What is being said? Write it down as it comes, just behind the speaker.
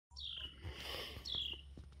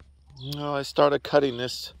Well, I started cutting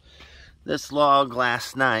this log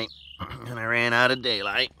last night and I ran out of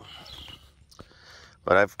daylight.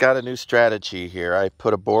 But I've got a new strategy here. I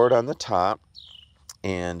put a board on the top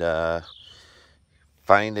and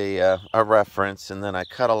find a reference, and then I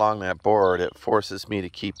cut along that board. It forces me to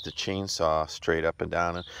keep the chainsaw straight up and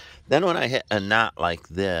down. And then when I hit a knot like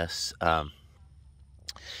this,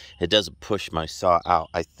 it doesn't push my saw out.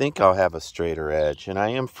 I think I'll have a straighter edge, and I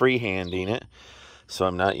am freehanding it, so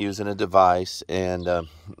I'm not using a device. And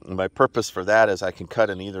my purpose for that is I can cut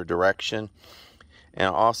in either direction, and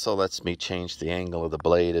it also lets me change the angle of the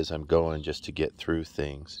blade as I'm going, just to get through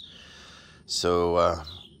things. So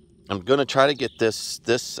I'm going to try to get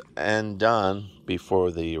this end done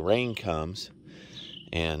before the rain comes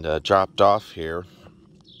and dropped off here.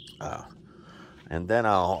 And then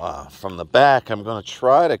I'll, from the back, I'm going to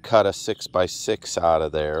try to cut a 6x6 out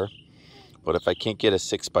of there. But if I can't get a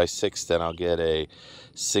 6x6, then I'll get a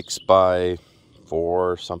 6x4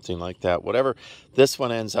 or something like that. Whatever this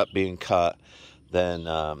one ends up being cut, then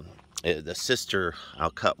the sister,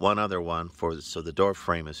 I'll cut one other one so the door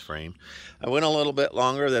frame is framed. I went a little bit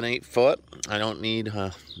longer than 8 foot. I don't need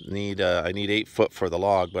I need 8 foot for the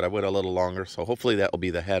log, but I went a little longer, so hopefully that will be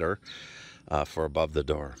the header for above the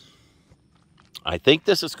door. I think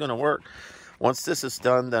this is going to work. Once this is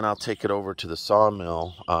done, then I'll take it over to the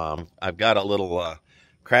sawmill. I've got a little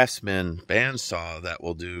Craftsman bandsaw that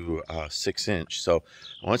will do 6-inch. So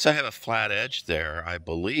once I have a flat edge there, I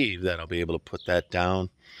believe that I'll be able to put that down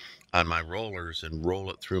on my rollers and roll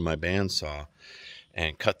it through my bandsaw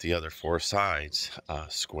and cut the other 4 sides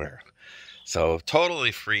square. So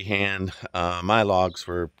totally freehand. My logs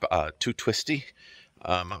were too twisty.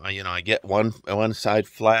 I get one side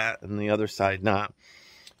flat and the other side not.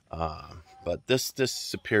 But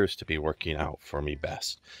this appears to be working out for me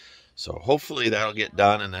best. So hopefully that'll get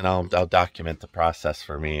done, and then I'll document the process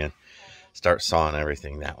for me and start sawing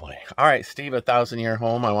everything that way. All right, Steve, 1,000 Year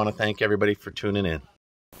Home, I want to thank everybody for tuning in.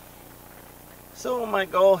 So my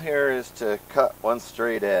goal here is to cut one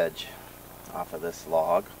straight edge off of this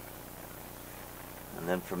log. And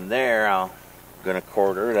then from there, I'm going to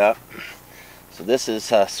quarter it up. So this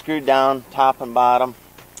is screwed down top and bottom.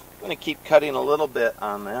 I'm going to keep cutting a little bit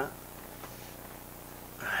on that.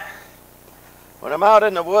 When I'm out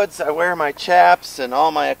in the woods, I wear my chaps and all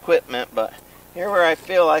my equipment, but here where I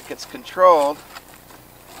feel like it's controlled,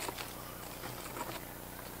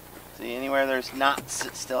 see, anywhere there's knots,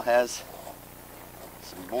 it still has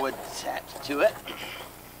some wood attached to it.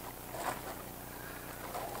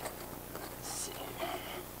 Let's see.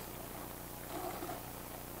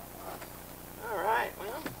 Alright,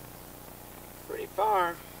 well, pretty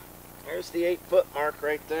far. There's the 8-foot mark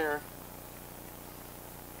right there.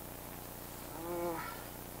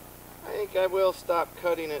 I think I will stop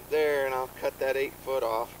cutting it there, and I'll cut that 8 foot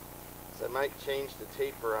off. So I might change the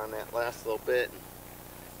taper on that last little bit and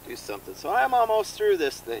do something. So I'm almost through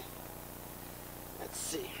this thing. Let's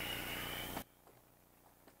see.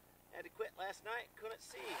 Had to quit last night, couldn't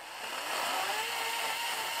see.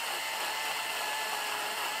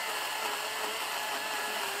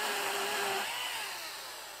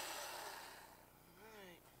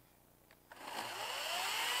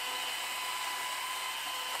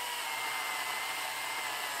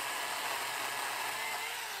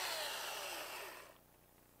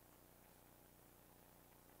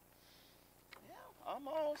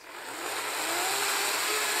 Almost.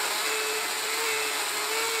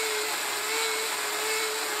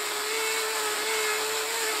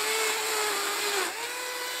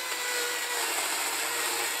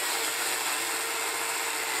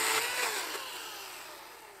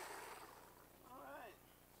 Alright.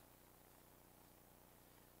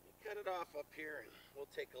 Cut it off up here and we'll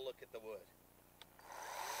take a look at the wood.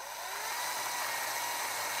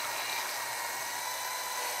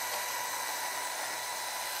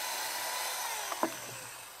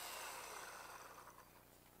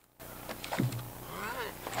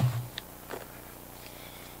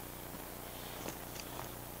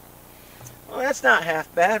 Well, that's not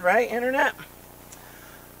half bad, right, Internet?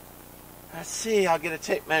 Let's see, I'll get a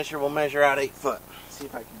tape measure. We'll measure out 8 foot. See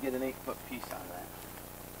if I can get an 8-foot piece out of that.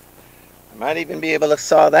 I might even be able to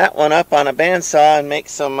saw that one up on a bandsaw and make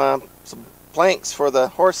some planks for the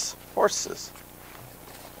horses.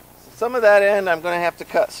 So some of that end I'm going to have to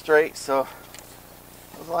cut straight, so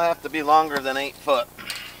those will have to be longer than 8 foot.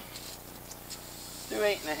 Let's do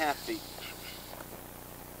 8.5 feet.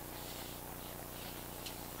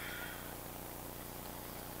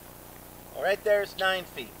 Right there's 9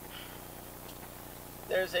 feet.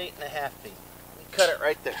 There's 8.5 feet. We cut it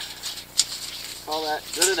right there. All that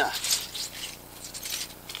good enough.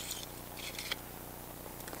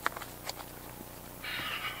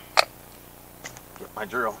 my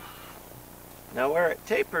drill. Now where it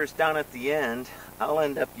tapers down at the end, I'll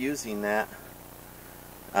end up using that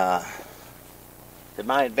to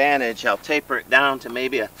my advantage. I'll taper it down to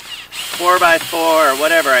maybe a 4x4 or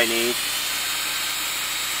whatever I need.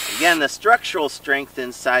 Again, the structural strength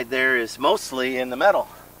inside there is mostly in the metal.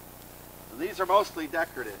 So these are mostly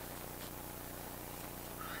decorative.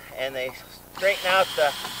 And they straighten out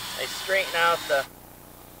the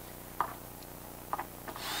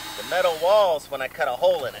metal walls when I cut a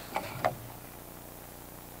hole in it.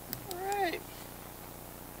 Alright.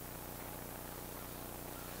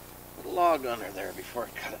 Put a log under there before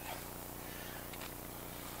I cut it.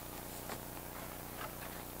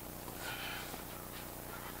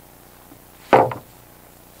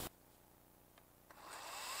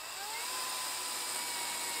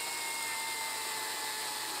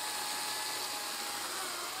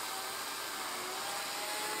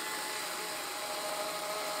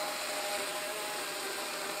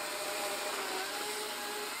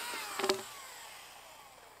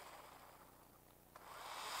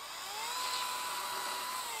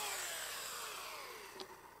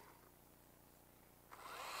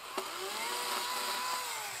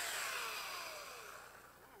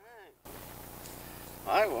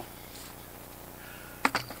 I will.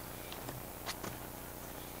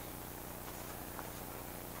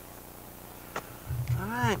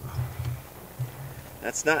 Alright.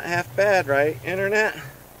 That's not half bad, right, Internet?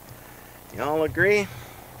 Y'all agree?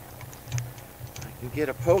 I can get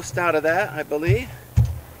a post out of that, I believe.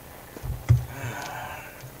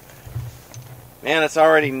 Man, it's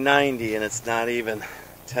already 90 and it's not even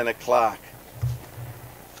 10 o'clock.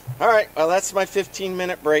 Alright, well that's my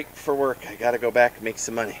 15-minute break for work. I gotta go back and make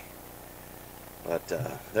some money. But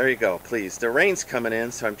there you go, please. The rain's coming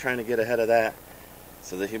in, so I'm trying to get ahead of that.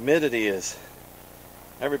 So the humidity is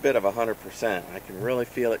every bit of 100%. I can really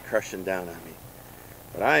feel it crushing down on me.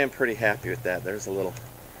 But I am pretty happy with that. There's a little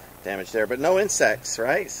damage there, but no insects,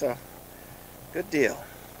 right? So, good deal.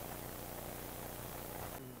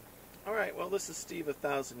 Alright, well this is Steve of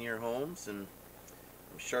 1,000-Year Homes, and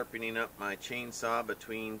I'm sharpening up my chainsaw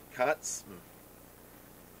between cuts.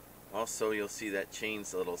 Also, you'll see that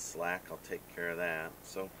chain's a little slack. I'll take care of that.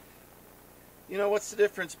 So, you know, what's the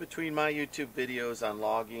difference between my YouTube videos on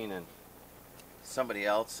logging and somebody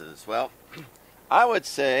else's? Well, I would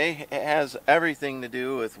say it has everything to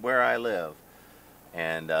do with where I live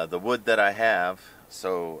and the wood that I have.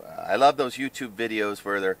 So, I love those YouTube videos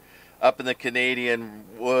where they're up in the Canadian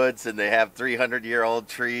woods and they have 300-year-old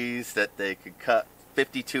trees that they could cut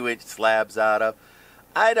 52-inch slabs out of.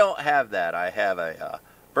 I don't have that. I have a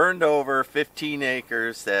burned over 15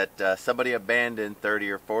 acres that somebody abandoned 30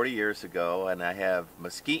 or 40 years ago, and I have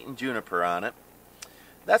mesquite and juniper on it.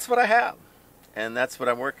 That's what I have, and that's what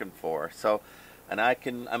I'm working for. So, and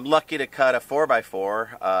I'm lucky to cut a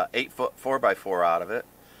 4x4, 8-foot 4x4 out of it,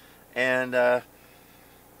 and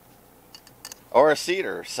or a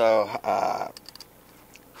cedar. So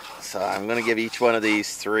I'm going to give each one of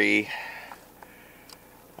these 3.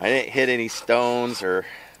 I didn't hit any stones or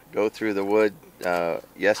go through the wood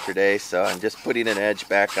yesterday, so I'm just putting an edge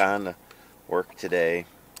back on the work today.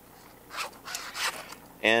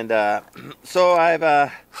 And so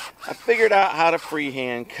I've figured out how to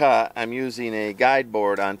freehand cut. I'm using a guide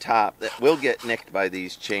board on top that will get nicked by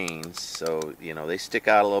these chains. So, you know, they stick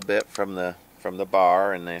out a little bit from the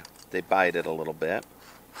bar, and they bite it a little bit.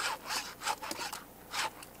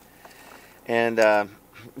 And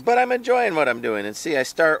but I'm enjoying what I'm doing. And see, I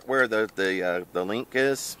start where the link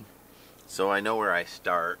is, so I know where I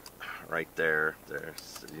start. Right there.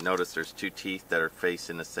 You notice there's 2 teeth that are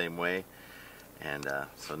facing the same way, and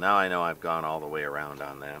so now I know I've gone all the way around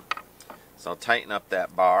on that. So I'll tighten up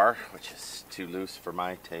that bar, which is too loose for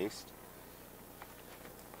my taste.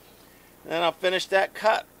 Then I'll finish that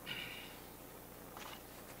cut.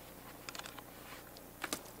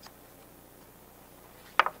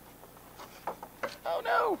 Oh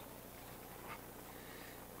no!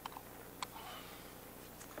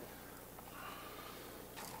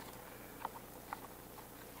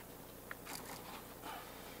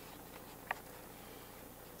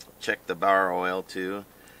 Check the bar oil too.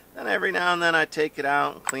 And every now and then I take it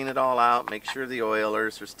out and clean it all out, make sure the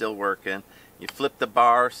oilers are still working. You flip the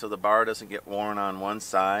bar so the bar doesn't get worn on one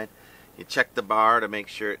side. You check the bar to make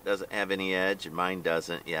sure it doesn't have any edge, and mine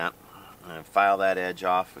doesn't yet. And file that edge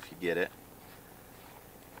off if you get it.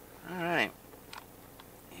 Alright.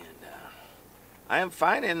 And I am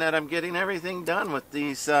finding that I'm getting everything done with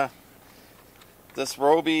these this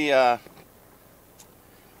Roby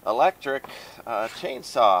electric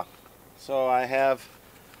chainsaw. So I have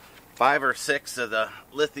 5 or 6 of the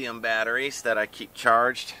lithium batteries that I keep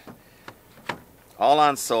charged all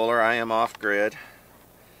on solar. I am off grid,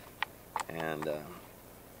 and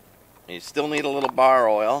you still need a little bar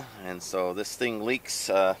oil, and so this thing leaks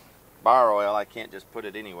bar oil. I can't just put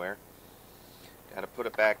it anywhere. Got to put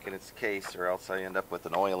it back in its case, or else I end up with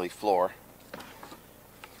an oily floor.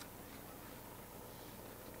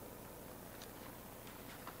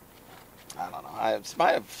 I don't know.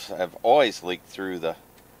 I've always leaked through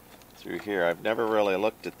here. I've never really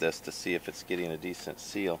looked at this to see if it's getting a decent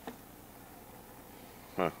seal.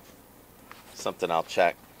 Something I'll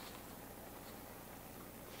check.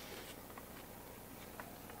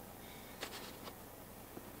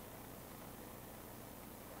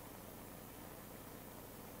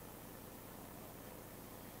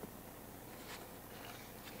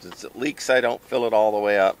 Since it leaks, I don't fill it all the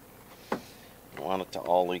way up. I want it to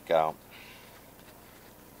all leak out.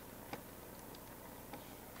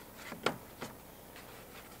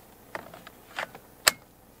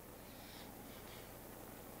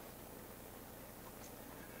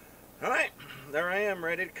 Alright, there I am,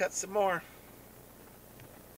 ready to cut some more.